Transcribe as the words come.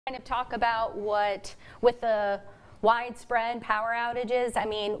kind of talk about what, with the widespread power outages, I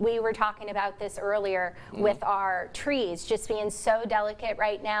mean, we were talking about this earlier with our trees just being so delicate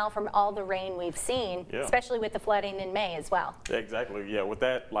right now from all the rain we've seen, especially with the flooding in May as well. Exactly, yeah. With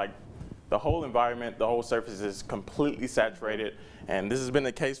that, like, the whole environment, the whole surface is completely saturated, and this has been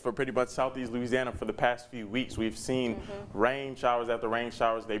the case for pretty much southeast Louisiana for the past few weeks. We've seen rain showers after rain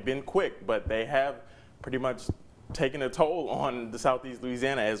showers. They've been quick, but they have pretty much taken a toll on the southeast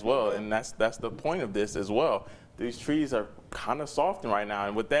Louisiana as well, and that's the point of this as well. These trees are kind of softened right now,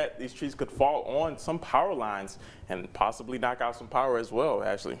 and with that, these trees could fall on some power lines and possibly knock out some power as well,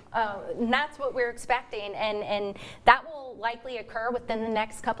 Ashley. And that's what we're expecting, and that will likely occur within the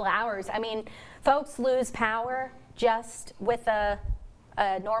next couple of hours. I mean, folks lose power just with a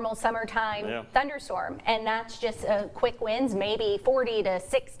normal summertime thunderstorm, and that's just quick winds, maybe 40 to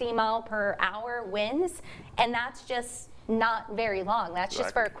 60 mile per hour winds, and that's just not very long. That's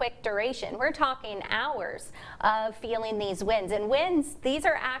just for a quick duration. We're talking hours of feeling these winds. And winds, these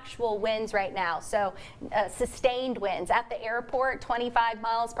are actual winds right now. So sustained winds. At the airport, 25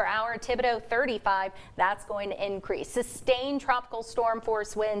 miles per hour. Thibodeau, 35. That's going to increase. Sustained tropical storm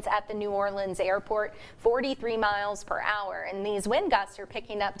force winds at the New Orleans airport, 43 miles per hour. And these wind gusts are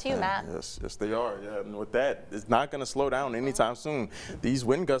picking up too, Matt. Yes, they are. Yeah, and with that, it's not going to slow down anytime soon. These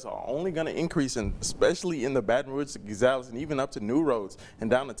wind gusts are only going to increase, especially in the Baton Rouge, Gonzales, and even up to New Roads and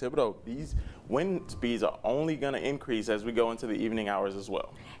down to Thibodeau. These wind speeds are only going to increase as we go into the evening hours as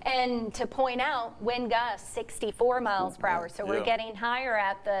well. And to point out, wind gusts 64 miles per hour. So we're getting higher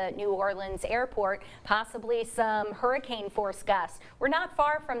at the New Orleans airport, possibly some hurricane force gusts. We're not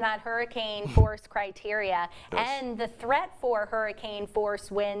far from that hurricane force criteria. And the threat for hurricane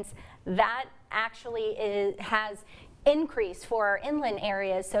force winds, that actually has increased for our inland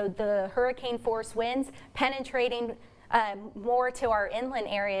areas. So the hurricane force winds penetrating more to our inland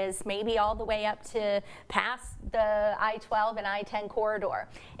areas, maybe all the way up to past the I-12 and I-10 corridor.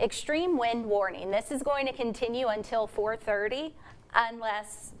 Extreme wind warning. This is going to continue until 4:30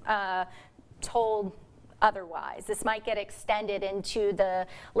 unless told otherwise. This might get extended into the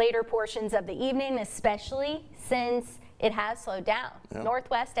later portions of the evening, especially since it has slowed down.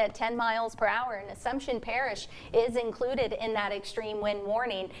 Northwest at 10 miles per hour, and Assumption Parish is included in that extreme wind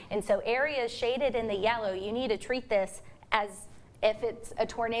warning. And so areas shaded in the yellow, you need to treat this as if it's a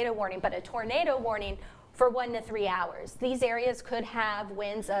tornado warning, but a tornado warning for 1 to 3 hours. These areas could have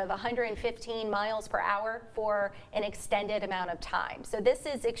winds of 115 miles per hour for an extended amount of time. So this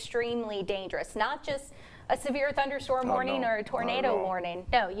is extremely dangerous, not just a severe thunderstorm warning or a tornado warning.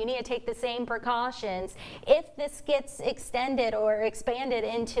 No, you need to take the same precautions. If this gets extended or expanded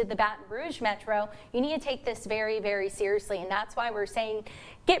into the Baton Rouge metro, you need to take this very, very seriously. And that's why we're saying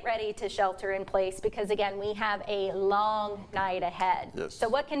get ready to shelter in place, because again, we have a long night ahead. So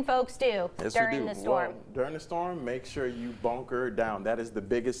what can folks do during the storm? Well, during the storm, make sure you bunker down. That is the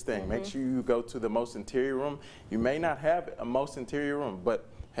biggest thing. Make sure you go to the most interior room. You may not have a most interior room, but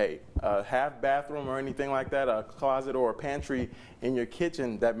hey, a half bathroom or anything like that, a closet or a pantry in your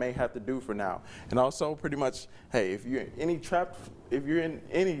kitchen, that may have to do for now. And also pretty much, hey, if you're in any trapped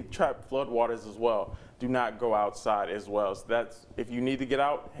floodwaters as well, do not go outside as well. So that's, if you need to get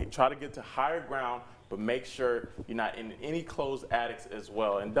out, hey, try to get to higher ground, but make sure you're not in any closed attics as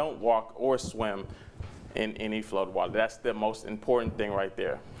well. And don't walk or swim in any floodwater. That's the most important thing right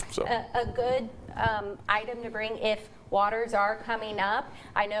there. So a good item to bring if waters are coming up.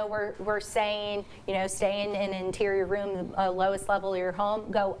 I know we're saying, you know, stay in an interior room, the lowest level of your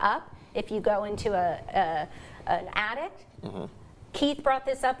home, go up. If you go into an attic, Keith brought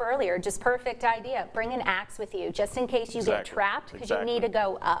this up earlier, just perfect idea. Bring an axe with you, just in case you get trapped, because you need to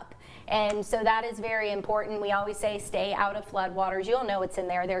go up. And so that is very important. We always say stay out of floodwaters. You'll know what's in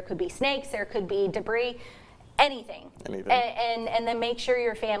there. There could be snakes, there could be debris, anything. And then make sure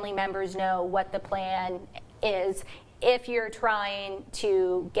your family members know what the plan is if you're trying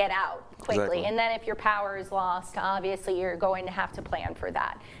to get out quickly. And then if your power is lost, obviously you're going to have to plan for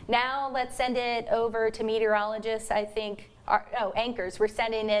that. Now let's send it over to meteorologists, I think. Anchors. We're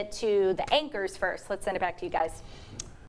sending it to the anchors first. Let's send it back to you guys.